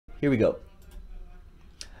Here we go.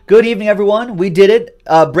 Good evening, everyone. We did it.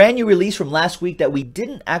 Brand new release from last week that we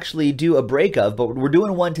didn't actually do a break of, but we're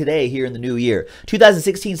doing one today here in the new year.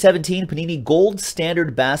 2016-17 Panini Gold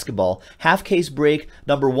Standard Basketball half case break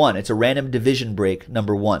number 1. It's a random division break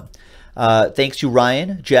number 1. Thanks to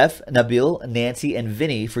Ryan, Jeff, Nabil, Nancy, and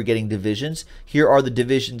Vinny for getting divisions. Here are the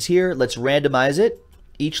divisions here. Let's randomize it.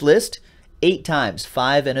 Each list 8 times,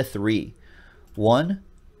 5 and a 3. 1,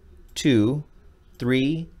 2,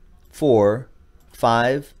 3, 4,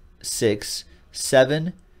 5, 6,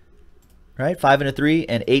 7, right? 5 and a 3,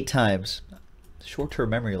 and 8 times. Short-term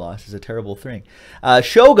memory loss is a terrible thing.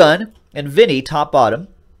 Shogun and Vinny, top bottom.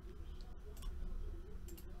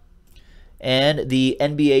 And the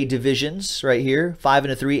NBA divisions right here, 5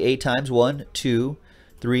 and a 3, 8 times. 1, 2,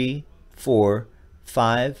 3, 4,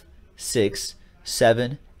 5, 6,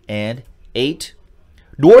 7, and 8.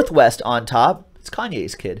 Northwest on top. It's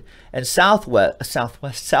Kanye's kid. And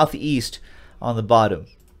southeast on the bottom.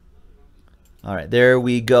 All right, there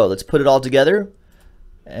we go. Let's put it all together.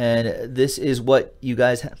 And this is what you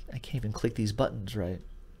guys have. I can't even click these buttons right.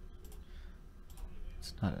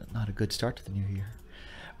 It's not a good start to the new year.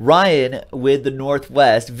 Ryan with the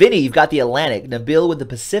Northwest. Vinny, you've got the Atlantic. Nabil with the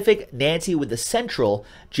Pacific. Nancy with the Central.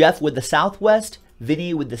 Jeff with the Southwest.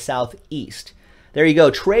 Vinny with the Southeast. There you go.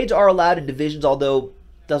 Trades are allowed in divisions, although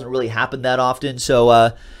it doesn't really happen that often. So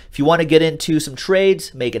if you want to get into some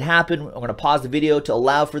trades, make it happen. I'm going to pause the video to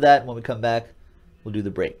allow for that. When we come back, we'll do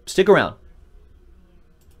the break. Stick around.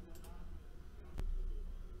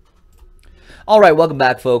 All right, welcome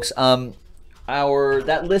back, folks.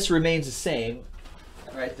 That list remains the same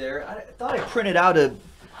right there. I thought I printed out a...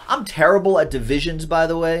 I'm terrible at divisions, by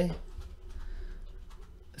the way.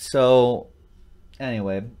 So,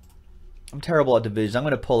 anyway, I'm terrible at divisions. I'm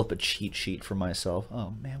going to pull up a cheat sheet for myself.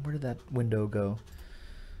 Oh, man, where did that window go?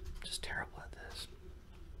 I'm just terrible at this.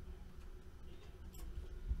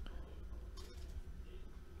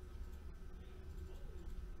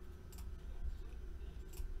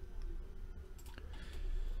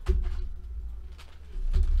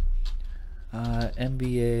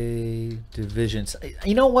 NBA divisions.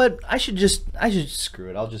 You know what? I should just screw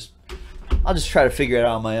it. I'll just try to figure it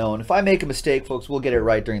out on my own. If I make a mistake, folks, we'll get it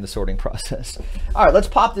right during the sorting process. All right, let's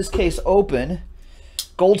pop this case open.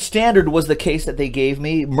 Gold Standard was the case that they gave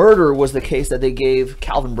me. Murder was the case that they gave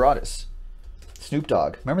Calvin Broadus. Snoop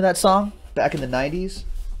Dogg. Remember that song back in the 90s?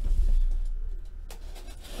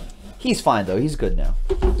 He's fine, though. He's good now.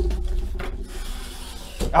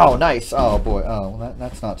 Oh, nice. Oh, boy. Oh, well,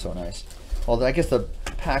 that's not so nice. Well, I guess the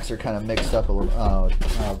packs are kind of mixed up a little. Oh,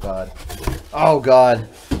 God. Oh, God.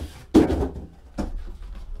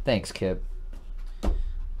 Thanks, Kip.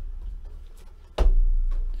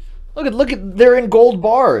 Look at, they're in gold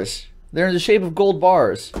bars. They're in the shape of gold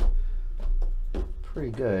bars. Pretty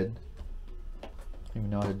good. I don't even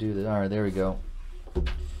know how to do this. All right, there we go.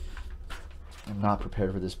 I'm not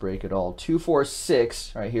prepared for this break at all.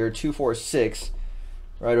 246 right here. 246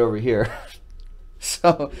 right over here.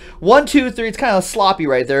 So 1, 2, 3. It's kind of sloppy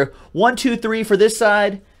right there. 1, 2, 3 for this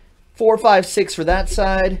side. 4, 5, 6 for that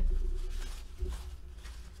side.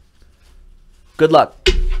 Good luck.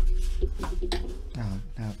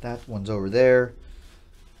 Now that one's over there.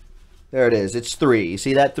 There it is. It's 3. You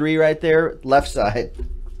see that 3 right there? Left side.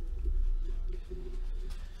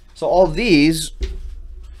 So all of these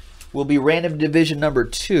will be random division number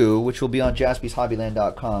 2, which will be on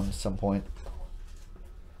JaspysHobbyland.com at some point.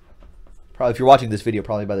 Probably if you're watching this video,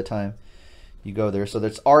 probably by the time you go there. So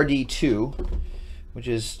that's RD2, which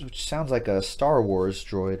sounds like a Star Wars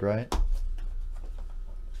droid, right?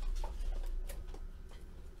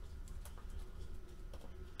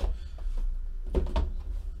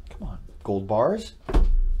 Come on, gold bars.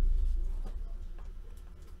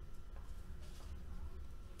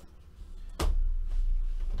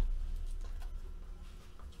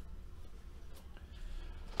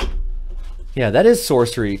 Yeah, that is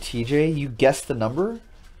sorcery, TJ. You guessed the number?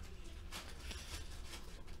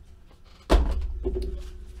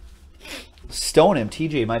 Stone him.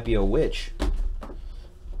 TJ might be a witch.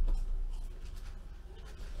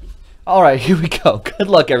 All right, here we go. Good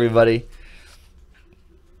luck, everybody.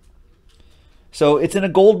 So it's in a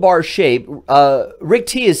gold bar shape. Rick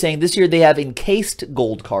T is saying this year they have encased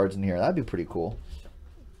gold cards in here. That'd be pretty cool.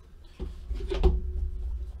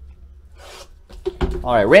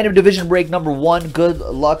 All right, random division break number 1. Good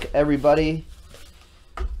luck, everybody.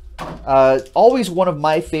 Always one of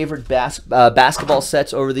my favorite basketball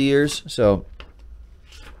sets over the years. So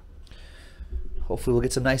hopefully we'll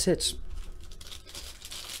get some nice hits.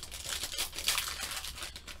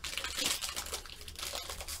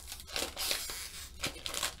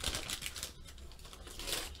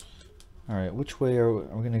 All right, which way are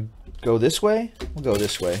we going to go? This way? We'll go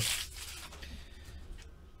this way.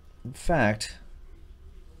 In fact,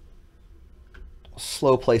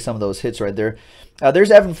 slow play some of those hits right there.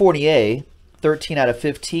 There's Evan Fournier, 13 out of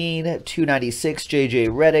 15, 296. J.J.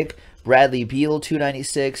 Redick, Bradley Beal,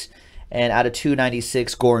 296, and out of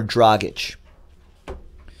 296, Goran Dragic.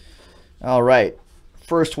 All right,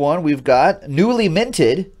 first one we've got newly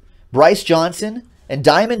minted Bryce Johnson and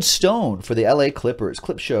Diamond Stone for the LA Clippers.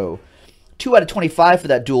 Clip show, 2 out of 25 for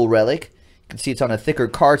that dual relic. You can see it's on a thicker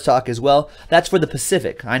cardstock as well. That's for the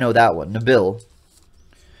Pacific. I know that one. Nabil.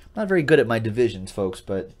 Not very good at my divisions, folks,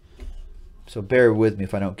 but so bear with me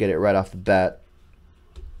if I don't get it right off the bat.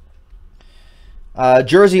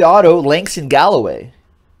 Jersey auto, Langston Galloway.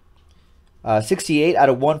 68 out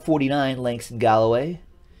of 149, Langston Galloway.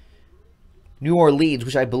 New Orleans,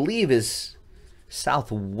 which I believe is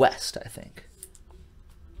Southwest, I think.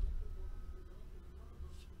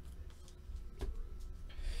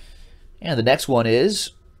 And the next one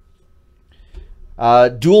is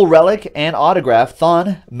dual relic and autograph,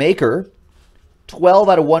 Thon Maker, 12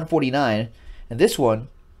 out of 149. And this one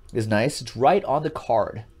is nice. It's right on the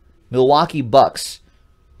card. Milwaukee Bucks.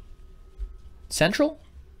 Central?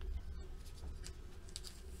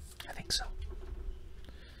 I think so.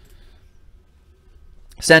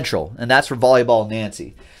 Central. And that's for Volleyball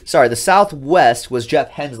Nancy. Sorry, the Southwest was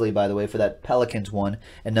Jeff Hensley, by the way, for that Pelicans one.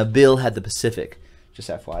 And Nabil had the Pacific. Just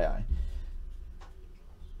FYI.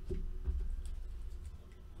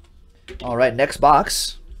 All right, next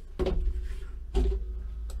box.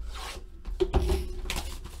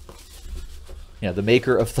 Yeah, the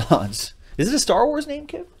maker of Thons. Is it a Star Wars name,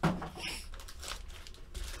 Kip?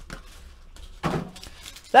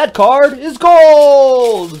 That card is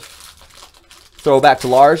gold! Throw it back to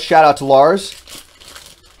Lars. Shout out to Lars.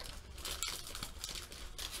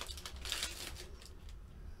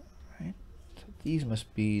 All right. So these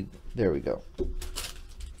must be... There we go.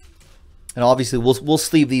 And obviously, we'll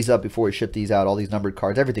sleeve these up before we ship these out. All these numbered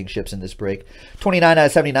cards. Everything ships in this break. 29 out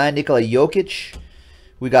of 79, Nikola Jokic.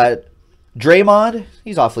 We got Draymond.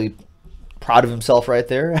 He's awfully proud of himself right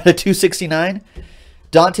there. Out of 269.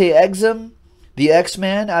 Dante Exum. The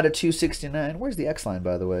X-Man out of 269. Where's the X-line,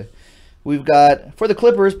 by the way? We've got, for the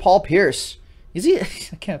Clippers, Paul Pierce. Is he?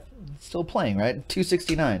 I can't. Still playing, right?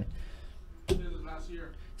 269. This is last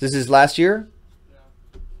year. This is last year?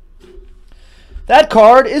 Yeah. That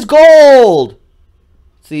card is gold!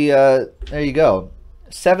 See, there you go.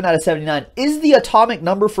 7 out of 79. Is the atomic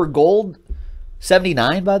number for gold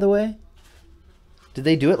 79, by the way? Did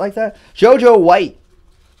they do it like that? JoJo White.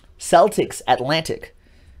 Celtics Atlantic.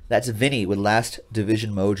 That's Vinny with Last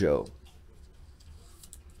Division Mojo.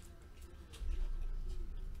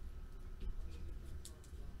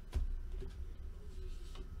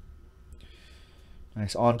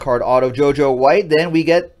 Nice on-card auto JoJo White. Then we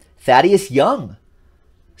get Thaddeus Young.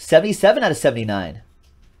 77 out of 79.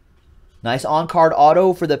 Nice on-card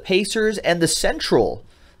auto for the Pacers and the Central.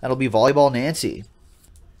 That'll be Volleyball Nancy.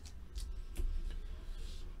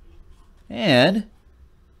 And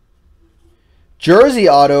jersey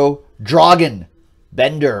auto, Dragan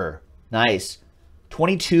Bender. Nice.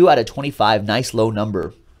 22 out of 25. Nice low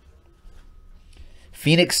number.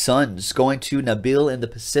 Phoenix Suns going to Nabil in the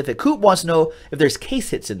Pacific. Coop wants to know if there's case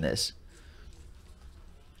hits in this.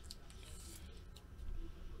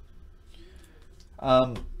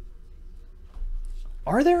 Are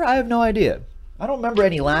there? I have no idea. I don't remember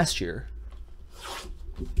any last year.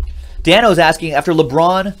 Dano's asking, after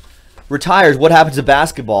LeBron retires, what happens to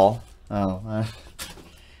basketball? Oh,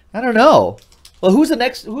 I don't know. Well, who's the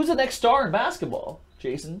next star in basketball,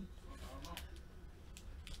 Jason?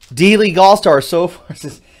 D-League All-Star so far.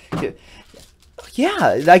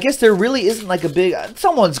 Yeah, I guess there really isn't like a big...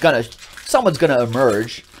 Someone's gonna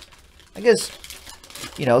emerge. I guess,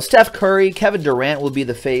 you know, Steph Curry, Kevin Durant will be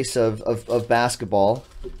the face of basketball,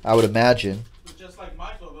 I would imagine. Just like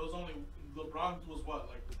Michael, those only... LeBron was what,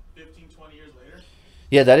 like 15, 20 years later?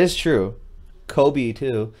 Yeah, that is true. Kobe,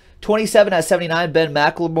 too. 27 out of 79, Ben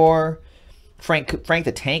McLemore. Frank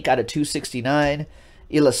the Tank out of 269.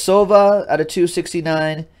 Ilyasova out of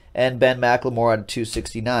 269. And Ben McLemore out of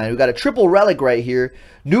 269. We've got a triple relic right here.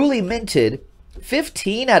 Newly minted.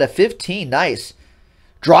 15 out of 15. Nice.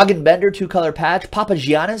 Dragan Bender, two-color patch.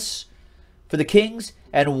 Papagiannis for the Kings.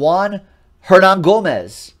 And Juan Hernan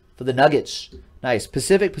Gomez for the Nuggets. Nice.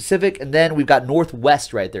 Pacific. And then we've got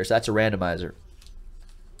Northwest right there. So that's a randomizer.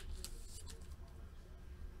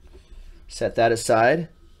 Set that aside.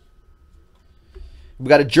 We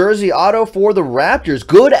got a jersey auto for the Raptors.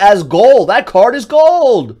 Good as gold. That card is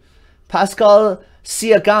gold. Pascal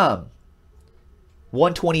Siakam.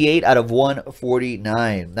 128 out of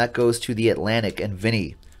 149. That goes to the Atlantic and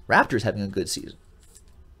Vinny. Raptors having a good season.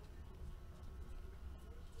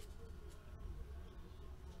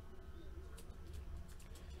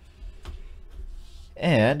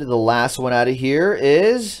 And the last one out of here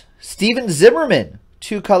is Steven Zimmerman.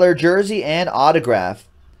 2-color jersey and autograph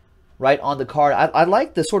right on the card. I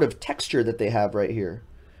like the sort of texture that they have right here.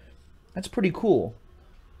 That's pretty cool.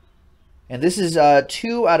 And this is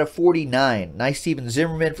 2 out of 49. Nice Steven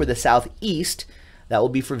Zimmerman for the Southeast. That will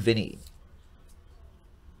be for Vinny.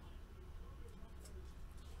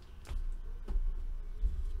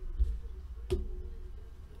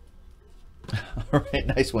 All right,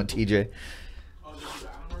 nice one, TJ.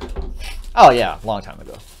 Oh, yeah, long time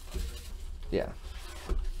ago. Yeah.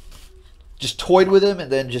 Just toyed with him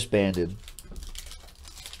and then just banded.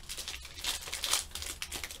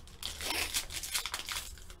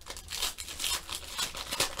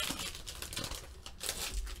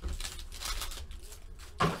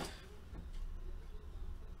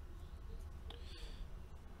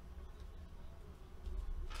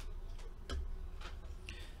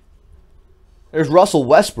 There's Russell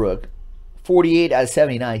Westbrook. 48 out of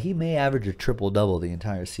 79. He may average a triple-double the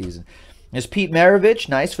entire season. There's Pete Maravich.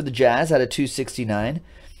 Nice for the Jazz out of 269.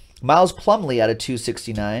 Miles Plumlee out of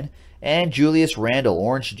 269. And Julius Randle.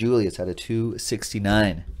 Orange Julius out of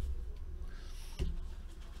 269.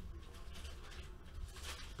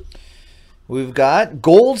 We've got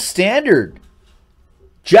Gold Standard.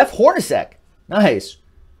 Jeff Hornacek. Nice.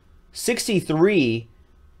 63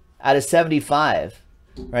 out of 75.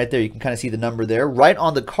 Right there, you can kind of see the number there. Right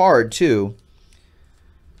on the card, too.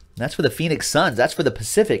 That's for the Phoenix Suns. That's for the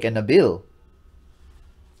Pacific and Nabil.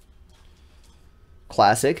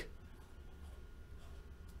 Classic.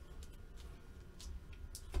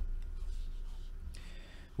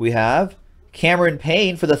 We have Cameron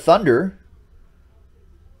Payne for the Thunder.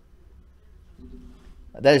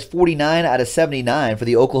 That is 49 out of 79 for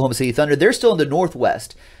the Oklahoma City Thunder. They're still in the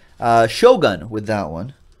Northwest. Shogun with that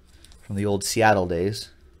one. From the old Seattle days.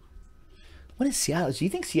 What is Seattle? Do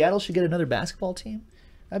you think Seattle should get another basketball team?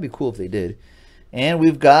 That'd be cool if they did. And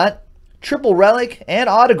we've got triple relic and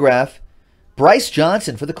autograph. Bryce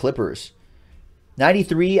Johnson for the Clippers.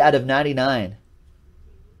 93 out of 99.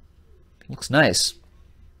 Looks nice.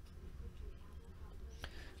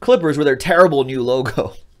 Clippers with their terrible new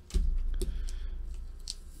logo.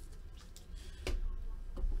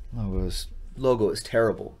 Logo is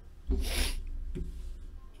terrible.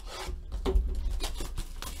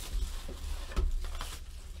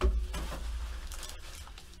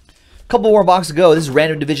 Couple more boxes to go. This is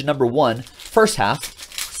random division number 1. First half.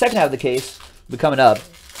 Second half of the case will be coming up.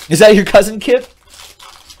 Is that your cousin, Kip?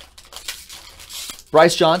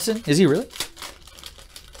 Bryce Johnson? Is he really?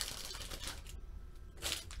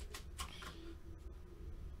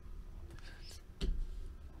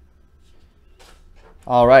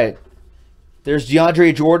 All right. There's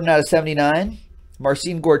DeAndre Jordan out of 79.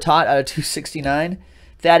 Marcin Gortat out of 269.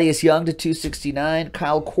 Thaddeus Young to 269.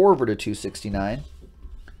 Kyle Korver to 269.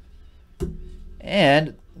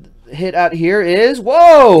 And the hit out here is,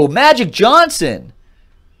 whoa, Magic Johnson.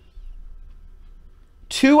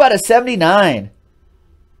 2 out of 79.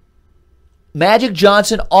 Magic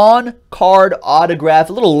Johnson on card autograph.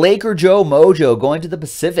 A little Laker Joe mojo going to the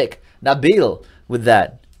Pacific. Nabil with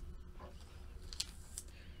that.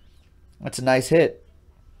 That's a nice hit.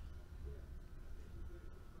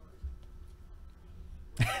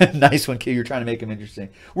 Nice one, Kip. You're trying to make him interesting.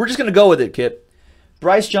 We're just going to go with it, Kip.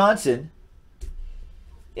 Bryce Johnson.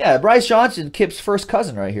 Yeah, Bryce Johnson, Kip's first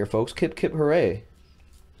cousin right here, folks. Kip, hooray.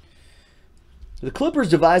 The Clippers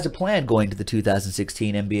devised a plan going to the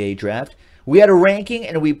 2016 NBA draft. We had a ranking,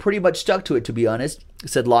 and we pretty much stuck to it, to be honest,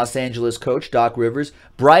 said Los Angeles coach Doc Rivers.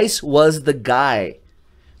 Bryce was the guy.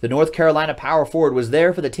 The North Carolina power forward was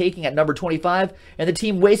there for the taking at number 25, and the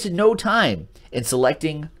team wasted no time in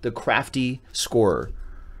selecting the crafty scorer.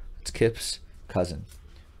 It's Kip's cousin,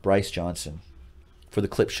 Bryce Johnson, for the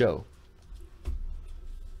Clip Show.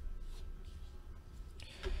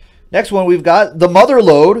 Next one, we've got the mother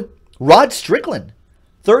load, Rod Strickland.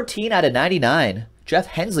 13 out of 99. Jeff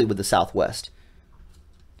Hensley with the Southwest.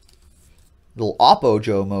 Little Oppo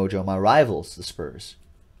Joe mojo, my rivals, the Spurs.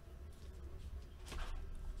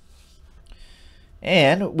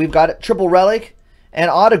 And we've got triple relic and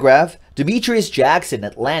autograph, Demetrius Jackson,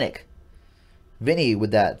 Atlantic. Vinny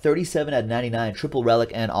with that, 37 out of 99, triple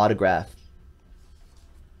relic and autograph.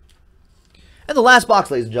 And the last box,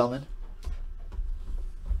 ladies and gentlemen.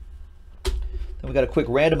 Then we got a quick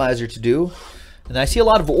randomizer to do. And I see a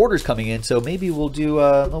lot of orders coming in, so maybe we'll do,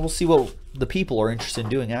 we'll see what the people are interested in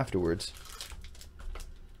doing afterwards.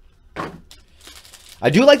 I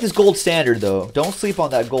do like this gold standard, though. Don't sleep on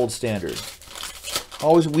that gold standard.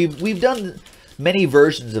 Always, we've done many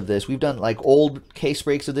versions of this. We've done like old case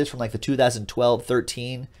breaks of this from like the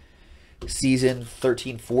 2012-13 season,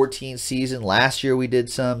 13-14 season. Last year we did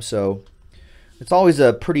some, so it's always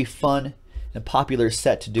a pretty fun and popular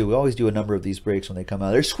set to do. We always do a number of these breaks when they come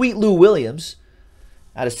out. There's Sweet Lou Williams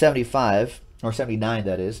out of 75, or 79,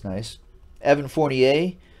 that is. Nice. Evan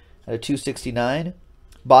Fournier out of 269.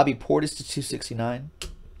 Bobby Portis to 269.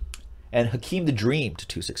 And Hakeem the Dream to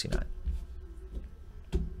 269.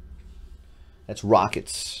 That's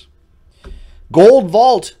Rockets. Gold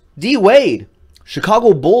Vault, D. Wade.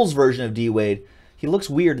 Chicago Bulls version of D. Wade. He looks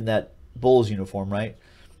weird in that Bulls uniform, right?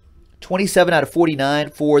 27 out of 49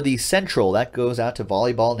 for the Central. That goes out to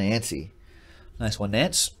Volleyball Nancy. Nice one,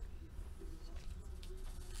 Nance.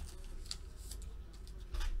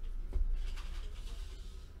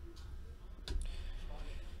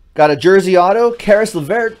 Got a jersey auto, Karis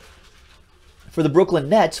LeVert for the Brooklyn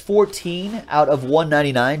Nets. 14 out of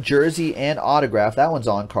 199. Jersey and autograph. That one's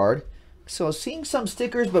on card. So seeing some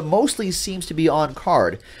stickers, but mostly seems to be on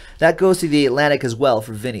card. That goes to the Atlantic as well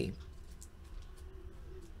for Vinny.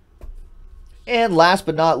 And last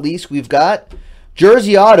but not least, we've got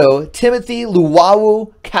jersey auto, Timothy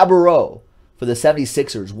Luwawu-Cabarrot for the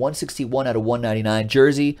 76ers. 161 out of 199.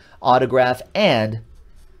 Jersey, autograph, and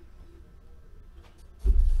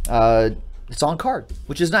it's on card,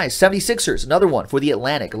 which is nice. 76ers, another one for the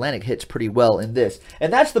Atlantic. Atlantic hits pretty well in this.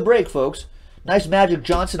 And that's the break, folks. Nice Magic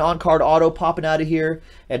Johnson on-card auto popping out of here.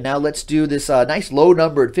 And now let's do this nice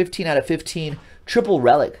low-numbered 15 out of 15 triple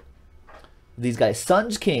relic. These guys,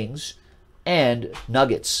 Suns, Kings, and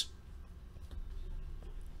Nuggets.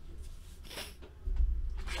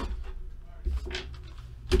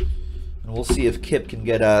 And we'll see if Kip can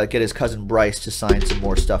get his cousin Bryce to sign some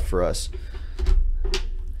more stuff for us.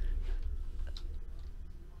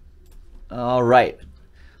 All right.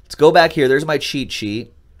 Let's go back here. There's my cheat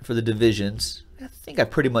sheet for the divisions. I think I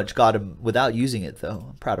pretty much got him without using it, though.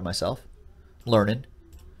 I'm proud of myself. Learning.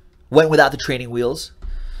 Went without the training wheels.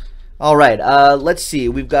 All right. Let's see.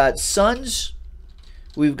 We've got Suns.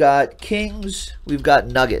 We've got Kings. We've got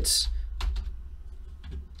Nuggets.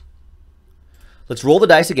 Let's roll the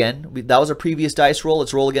dice again. That was a previous dice roll.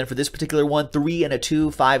 Let's roll again for this particular one. 3 and a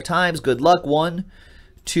 2, 5 times. Good luck. 1,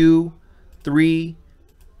 2, 3,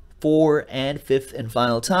 4, and 5th and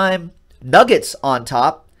final time. Nuggets on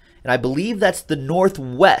top. And I believe that's the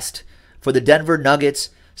Northwest for the Denver Nuggets.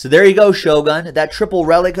 So there you go, Shogun. That triple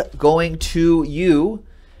relic going to you.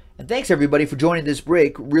 And thanks, everybody, for joining this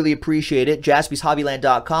break. Really appreciate it.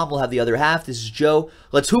 JaspysHobbyland.com will have the other half. This is Joe.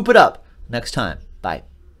 Let's hoop it up next time. Bye.